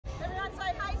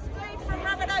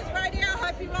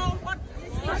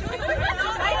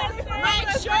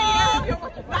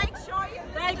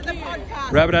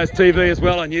Rabbitohs TV as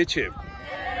well on YouTube.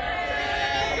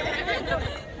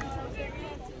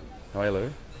 How are you,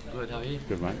 Lou? Good, how are you?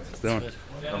 Good, mate. What's doing? Good.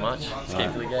 Not much. Just keep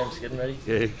for the games, getting ready.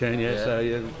 Yeah, you can, yeah. So,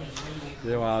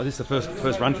 this is the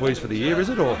first run for you for the year, is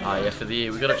it? Or? Yeah, for the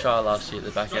year. We got a trial last year at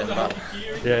the back end, but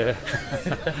yeah.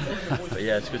 But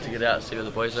yeah, it's good to get out and see where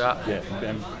the boys are at. Yeah,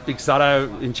 and Big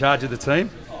Sato in charge of the team.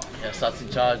 Yeah, Sut's in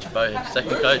charge, both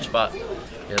second coach, but yeah,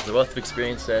 there's a wealth of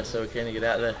experience there, so we're keen to get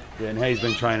out there. Yeah, and how he's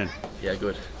been training? Yeah,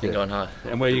 good. Been going hard.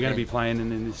 And where are you going to be playing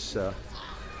in this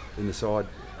in the side?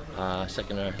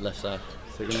 Second row, left side.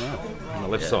 Second row, on the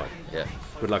left side. Yeah.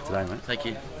 Good luck today, mate. Thank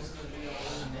you.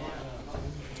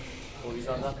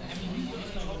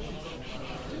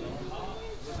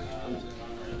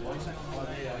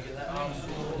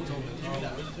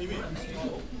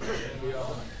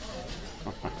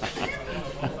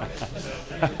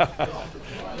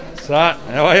 Sat,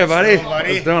 how are you, buddy? How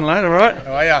you doing, late? All right?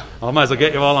 How are ya? I might as well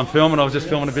get you while I'm filming. I was just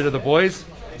filming a bit of the boys.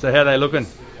 So how are they looking?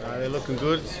 They're looking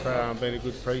good. It's been a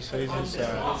good pre-season. So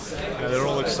they're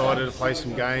all excited to play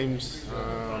some games.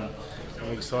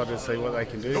 I'm excited to see what they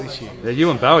can do this year. Yeah, you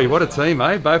and Bowie, what a team,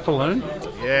 eh? Bo Falloon.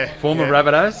 Yeah. Former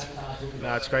Rabbitohs.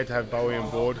 No, it's great to have Bowie on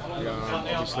board.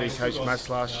 Obviously, he coached Mass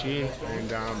last year,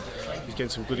 and he's getting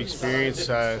some good experience.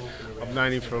 So I've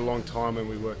known him for a long time, and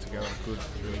we work together. Good,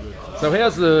 really good. So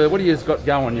what do you got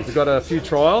going? You've got a few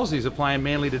trials. You're playing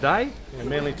Manly today. Yeah,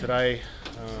 Manly today.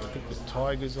 I think the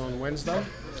Tigers on Wednesday,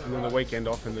 and then the weekend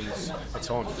off, and then it's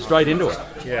on. Straight into it.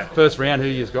 Yeah. First round, who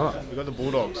you've got? We've got the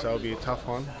Bulldogs, so it'll be a tough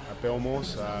one at Belmore.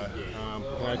 So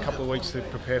a couple of weeks to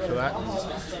prepare for that, and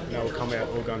we'll come out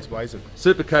all guns blazing.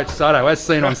 Super Coach Sato, as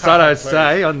seen on Sato's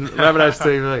Say on Rabbitohs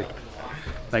TV.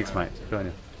 Thanks, mate. Good on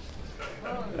you.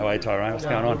 How are you, Tyrone? What's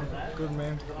going on? Good,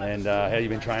 man. And how you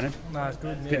been training? No, it's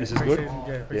good. Fitness is good?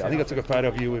 Yeah, I think I took a photo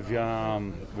of you with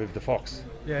the fox.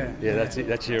 Yeah. Yeah, that's it.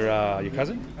 That's your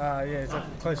cousin? Yeah, it's a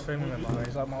close family member.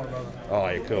 He's like my older brother. Oh,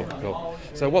 yeah, cool.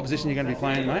 So what position are you going to be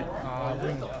playing, mate?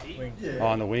 Wing. Oh,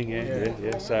 on the wing,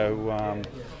 yeah. So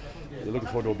you're looking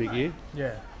forward to a big year?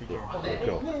 Yeah. Yeah,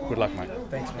 cool. Good luck, mate.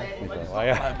 Thanks, mate. Oh,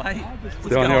 yeah. Hi, mate.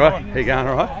 Doing all right? How you going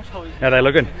all right? How they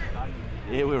looking?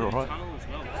 Yeah, we're all right.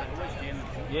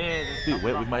 Yeah, it's a bit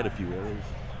wet. We've made a few errors.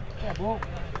 Yeah, ball.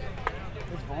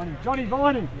 It's Viney. Johnny,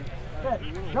 Viney.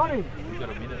 Johnny. We've got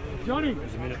a minute. Johnny.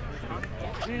 There's a minute.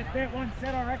 That one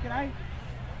set, I reckon, eh?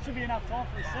 Should be enough time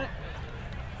for a set.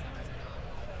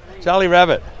 Charlie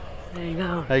Rabbit. There you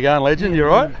go. How you going, legend? You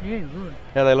all right? Yeah, good.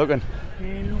 How they looking?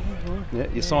 Yeah, looking good. Yeah,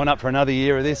 you sign up for another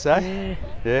year of this, eh? Yeah.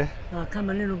 Yeah? I come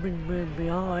a little bit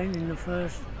behind in the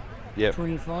first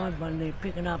 25, but they're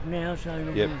picking up now, so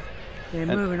they're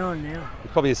moving on now.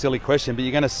 It's probably a silly question, but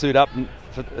you're going to suit up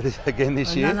for again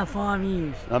this year? Another 5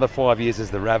 years. Another 5 years as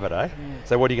the Rabbit, eh? Yeah.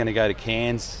 So what are you going to go to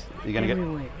Cairns? You're going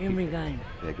Everywhere, every game.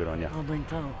 Yeah, good on you. I've been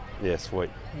told. Yeah, sweet.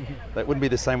 Yeah. That wouldn't be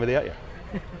the same without you.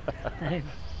 Thanks.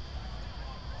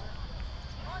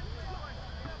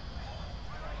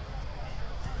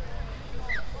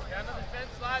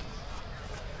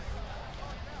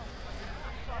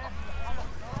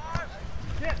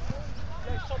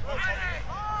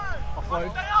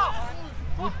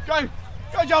 Go,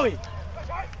 Joey.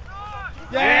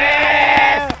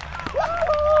 Yes!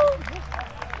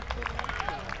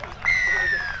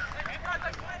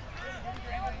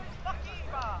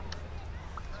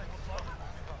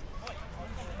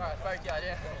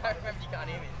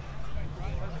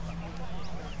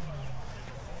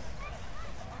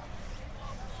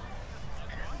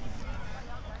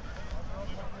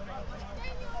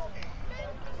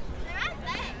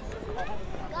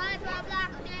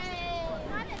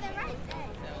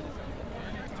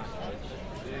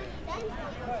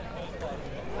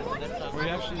 We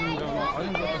actually didn't go on. I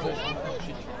didn't go on.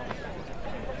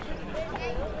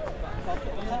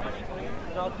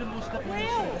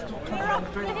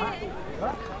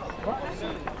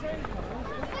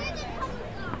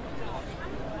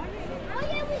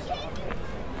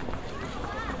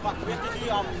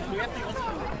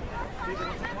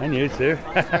 And you too.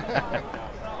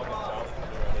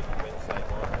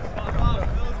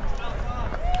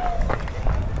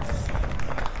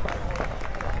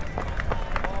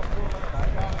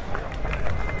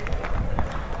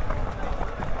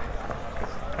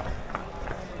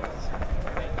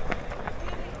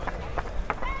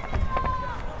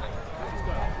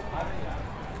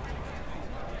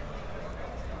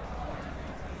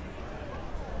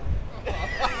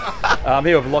 I'm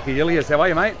here with Lockie Ilias. How are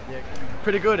you, mate? Yeah,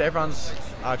 pretty good. Everyone's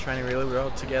training really well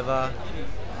together.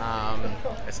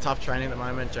 It's tough training at the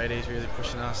moment. JD's really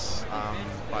pushing us,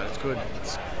 but it's good.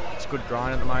 It's good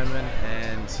grind at the moment,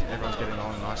 and everyone's getting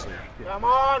along nicely. Come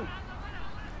on!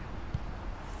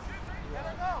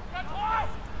 go, go.